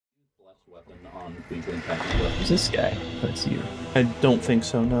weapon on Queensland Technical. Who's this guy? That's you. I don't think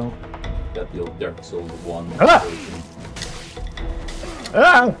so, no. Got the old Dark Souls 1. Ah!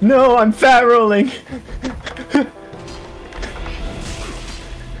 Ah! No, I'm fat rolling!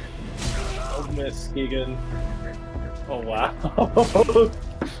 Oh, miss, Keegan. Oh, wow.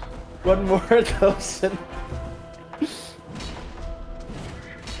 One more of those.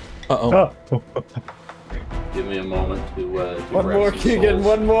 Uh-oh. Oh. Give me a moment to One grab more, some Keegan,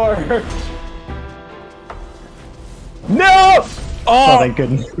 souls. one more! No! Oh, thank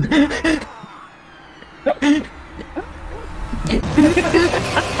goodness.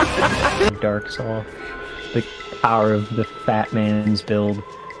 Dark Soul. The power of the fat man's build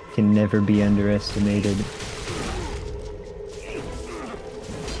can never be underestimated.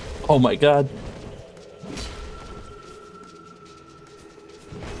 Oh my god.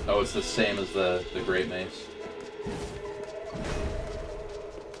 Oh, it's the same as the Great Mace.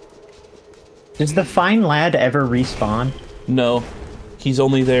 Does the fine lad ever respawn? No. He's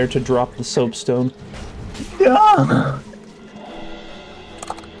only there to drop the soapstone. Ah!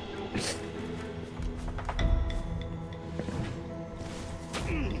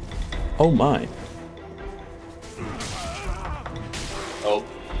 Oh my. Oh.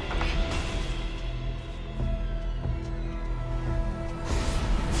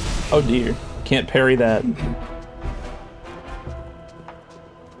 Oh dear. Can't parry that.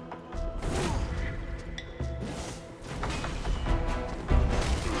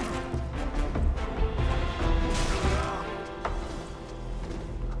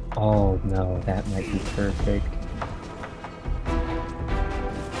 Oh no, that might be perfect.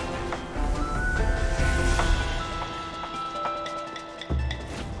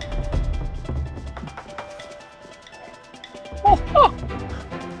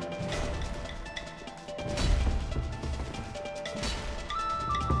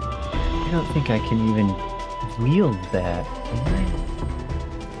 I don't think I can even wield that.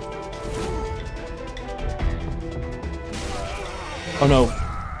 Oh no.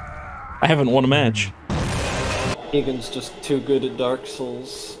 I haven't won a match. Keegan's just too good at Dark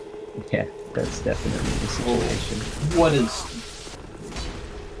Souls. Yeah, that's definitely the situation. What is...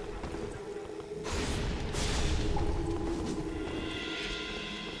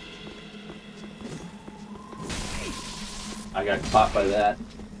 I got caught by that.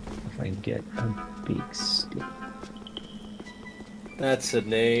 If I can get a big stick. That's a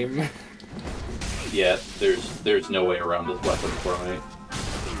name. Yeah, there's no way around this weapon for me.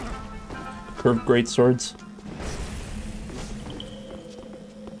 Curved great swords.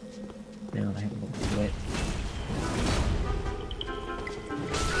 Now that will do it.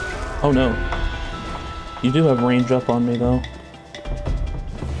 Oh no. You do have range up on me though.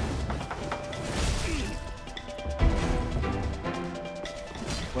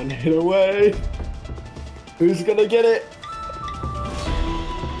 One hit away. Who's gonna get it?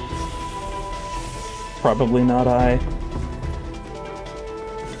 Probably not I.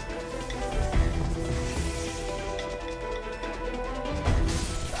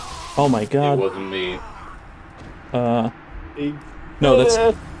 Oh my god. It wasn't me. No, that's...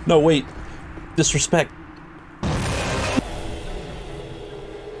 No, wait. Disrespect.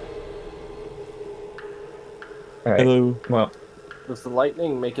 Alright, Hello. well, Does the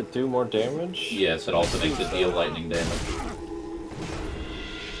lightning make it do more damage? Yes, it also makes it deal lightning damage.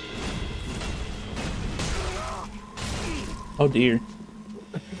 Oh dear.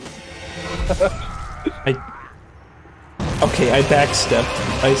 Okay, I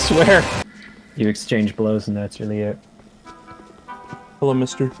backstepped. I swear. you exchange blows and that's really it. Hello,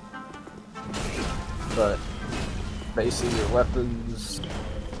 mister. But basing your weapons,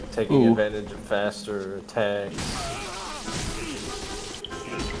 taking Ooh. advantage of faster attacks.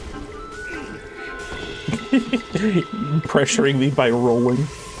 Pressuring me by rolling.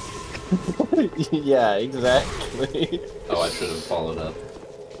 Yeah, exactly. Oh, I should have followed up.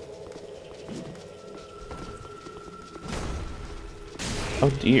 Oh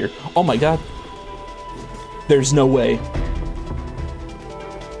dear. Oh my god. There's no way.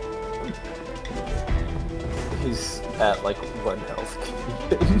 He's at like 1 health.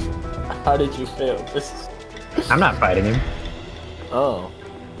 How did you fail this? I'm not fighting him. Oh.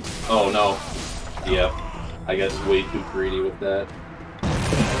 Oh no. Yep. I got way too greedy with that.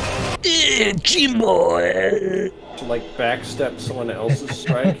 Jimbo. To like backstep someone else's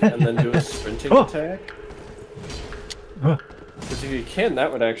strike and then do a sprinting Oh. attack? Because if you can,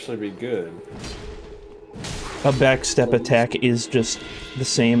 that would actually be good. A backstep attack is just the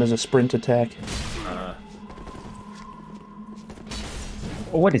same as a sprint attack.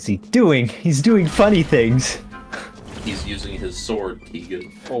 What is he doing? He's doing funny things. He's using his sword,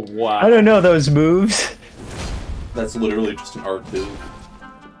 Keegan. Oh wow. I don't know those moves. That's literally just an R2,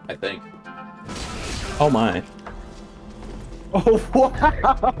 I think. Oh my. Oh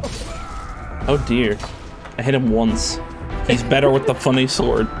wow. Oh dear. I hit him once. He's better with the funny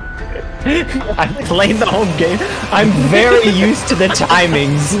sword. I've played the whole game. I'm very used to the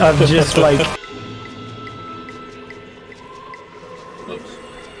timings of just like... Oops.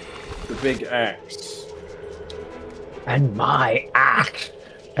 The big axe. And my axe.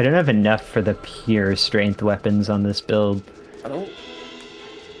 I don't have enough for the pure strength weapons on this build. I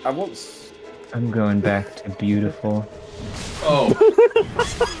won't. I'm going back to beautiful. Oh.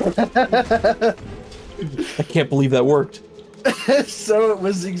 I can't believe that worked. So it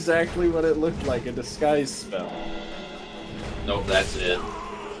was exactly what it looked like, a disguise spell. Nope, that's it.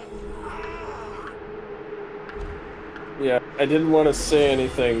 Yeah, I didn't want to say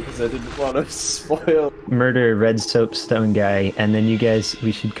anything because I didn't want to spoil. Murder red soapstone guy, and then you guys,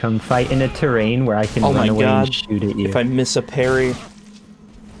 we should come fight in a terrain where I can Oh run my away god. and shoot at you. If I miss a parry.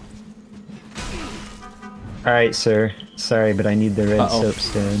 Alright, sir. Sorry, but I need the red Uh-oh.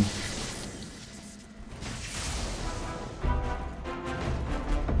 soapstone.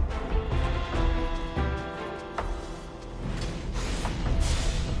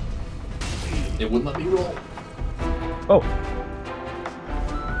 It wouldn't let me roll. Oh!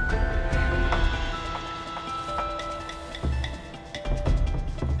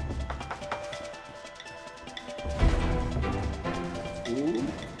 Ooh.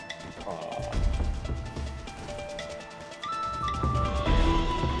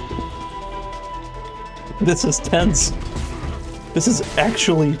 This is tense. This is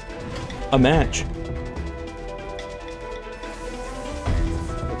actually a match.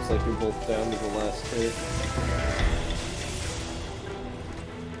 Looks like you're both down to the last hit.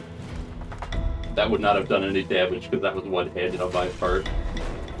 That would not have done any damage because that was one-handed on my part.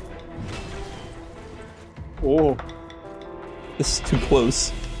 Oh. This is too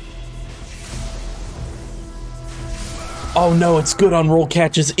close. Oh no, it's good on roll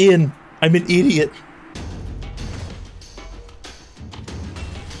catches in. I'm an idiot.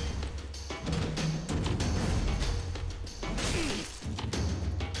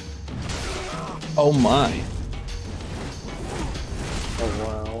 Oh my. Oh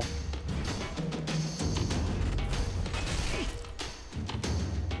wow.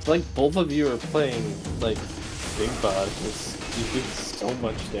 It's like both of you are playing like big bot because you did so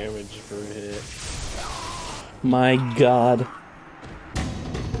much damage per hit. My god.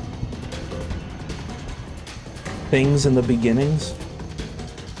 Things in the beginnings?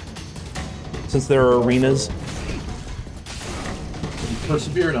 Since there are arenas? You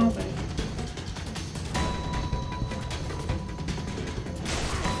persevered on me.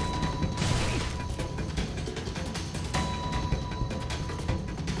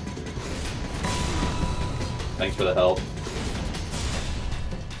 Thanks for the help.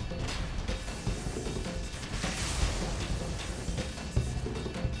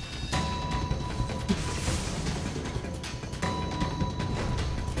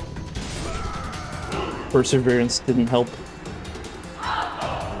 Perseverance didn't help.